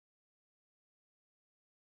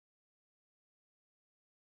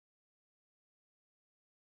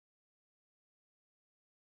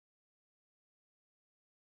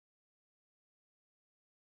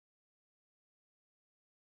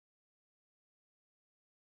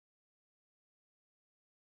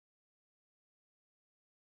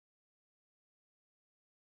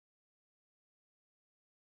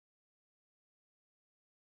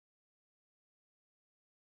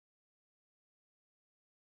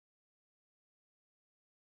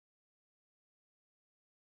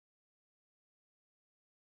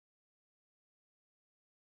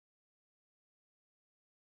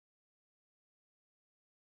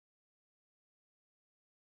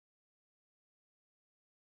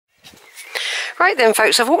Right then,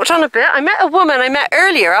 folks, I've walked on a bit. I met a woman I met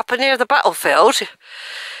earlier up near the battlefield,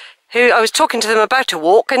 who I was talking to them about a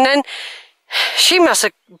walk, and then she must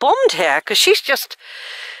have bombed here, because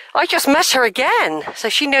I just met her again, so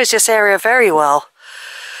she knows this area very well.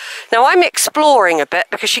 Now, I'm exploring a bit,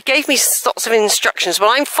 because she gave me lots of instructions, but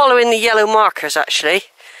I'm following the yellow markers, actually.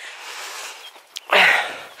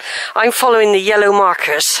 I'm following the yellow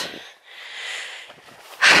markers.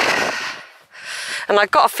 And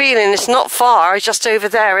I've got a feeling it's not far, just over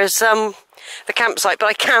there is the campsite, but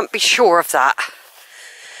I can't be sure of that.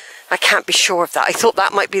 I can't be sure of that. I thought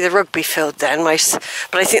that might be the rugby field then,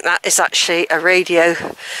 but I think that is actually a radio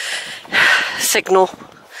signal.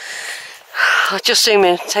 I'll just zoom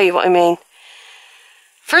in and tell you what I mean.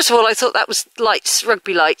 First of all, I thought that was lights,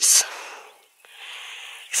 rugby lights.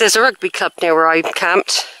 Because there's a rugby club near where I'm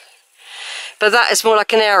camped. But that is more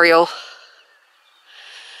like an aerial.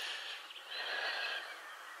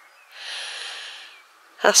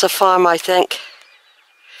 That's a farm, I think.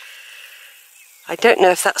 I don't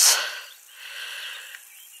know if that's...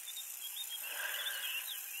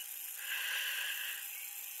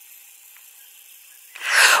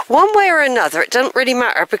 One way or another, it doesn't really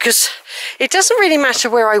matter, because it doesn't really matter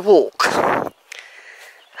where I walk.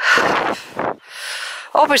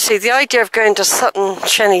 Obviously, the idea of going to Sutton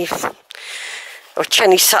Cheney, or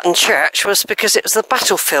Cheney Sutton Church, was because it was the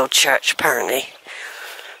battlefield church, apparently.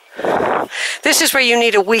 This is where you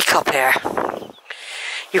need a week up here.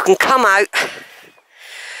 You can come out.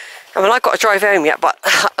 I mean, I've got to drive home yet, but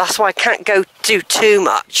that's why I can't do too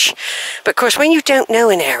much. But of course, when you don't know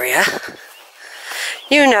an area,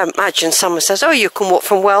 you know, imagine someone says, oh, you can walk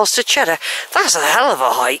from Wells to Cheddar. That's a hell of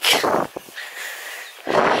a hike.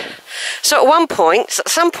 So at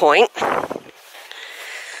some point,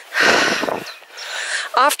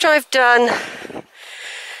 after I've done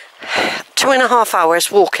 2.5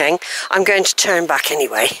 hours walking, I'm going to turn back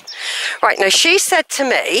anyway. Right, now she said to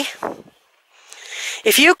me,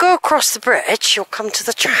 if you go across the bridge, you'll come to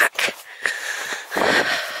the track.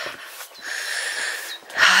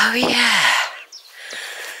 Oh yeah.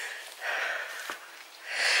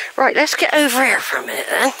 Right, let's get over here for a minute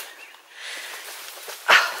then.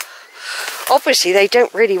 Obviously they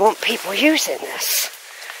don't really want people using this.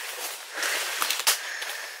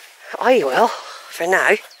 I will, for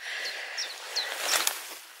now.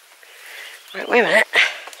 Right, wait a minute.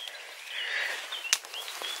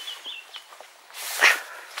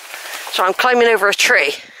 So I'm climbing over a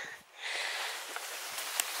tree.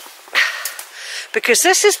 Because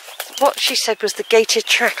this is what she said was the gated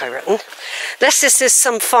track, I reckon. Unless this is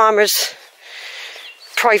some farmer's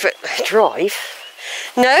private drive.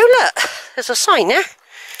 No, look, there's a sign there.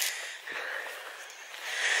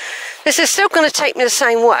 This is still going to take me the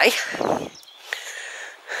same way.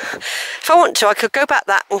 If I want to, I could go back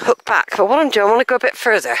that and hook back, but what I'm doing, I want to go a bit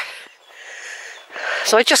further.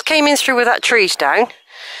 So I just came in through where that tree's down, and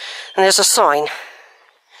there's a sign.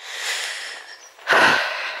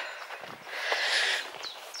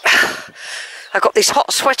 I've got these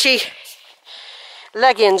hot, sweaty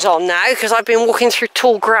leggings on now, because I've been walking through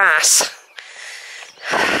tall grass.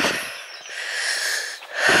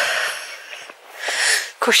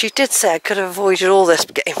 Of course, you did say I could have avoided all this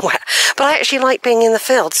getting wet, but I actually like being in the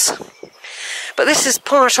fields. But this is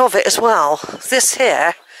part of it as well. This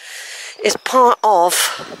here is part of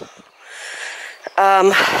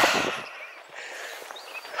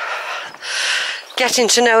getting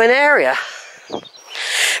to know an area.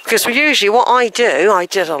 Because usually what I did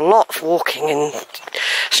a lot of walking in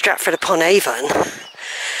Stratford-upon-Avon.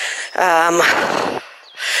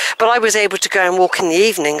 But I was able to go and walk in the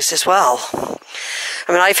evenings as well.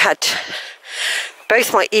 I mean, I've had...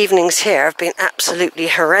 Both my evenings here have been absolutely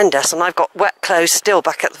horrendous, and I've got wet clothes still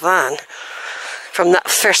back at the van from that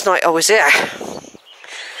first night I was here.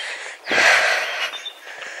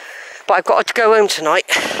 But I've got to go home tonight.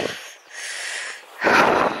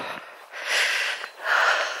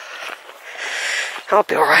 I'll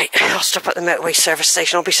be alright. I'll stop at the motorway service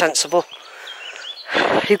station. I'll be sensible.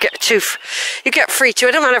 You get free to it.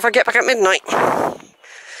 It don't matter if I get back at midnight.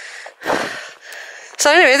 So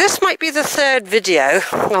anyway, this might be the third video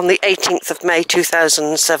on the 18th of May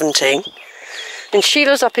 2017. And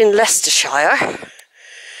Sheila's up in Leicestershire.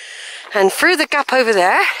 And through the gap over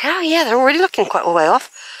there, oh yeah, they're already looking quite a way off.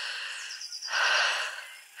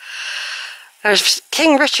 There's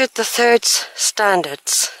King Richard III's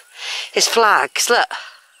standards. His flags, look.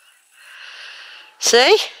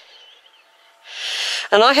 See?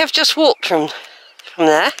 And I have just walked from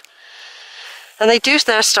there. And they do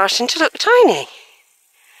now starting to look tiny.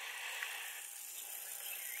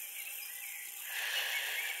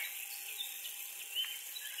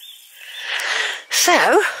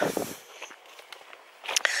 So,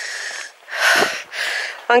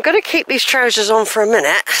 I'm going to keep these trousers on for a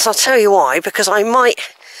minute, so I'll tell you why, because I might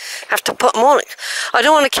have to put them on. I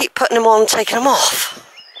don't want to keep putting them on and taking them off.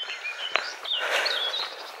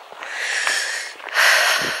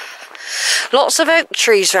 Lots of oak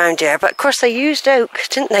trees around here, but of course they used oak,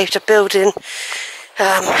 didn't they, to build in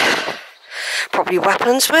probably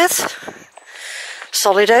weapons with.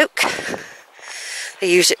 Solid oak.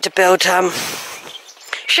 They use it to build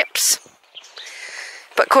ships.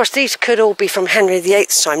 But of course these could all be from Henry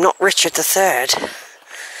VIII's time, not Richard III.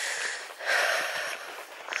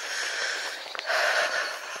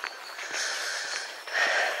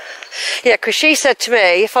 Yeah, because she said to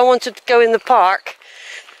me, if I wanted to go in the park,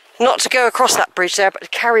 not to go across that bridge there, but to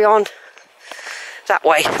carry on that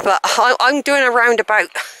way. But I'm doing a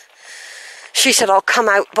roundabout. She said I'll come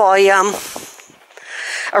out by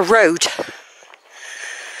a road.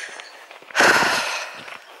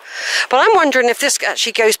 But I'm wondering if this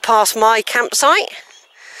actually goes past my campsite.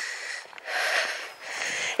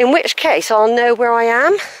 In which case I'll know where I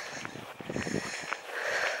am.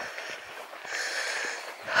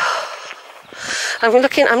 I'm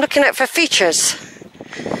looking out for features.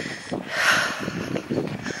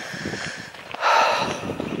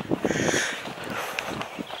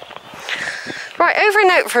 Right, over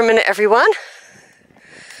and out for a minute, everyone.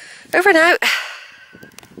 Over and out.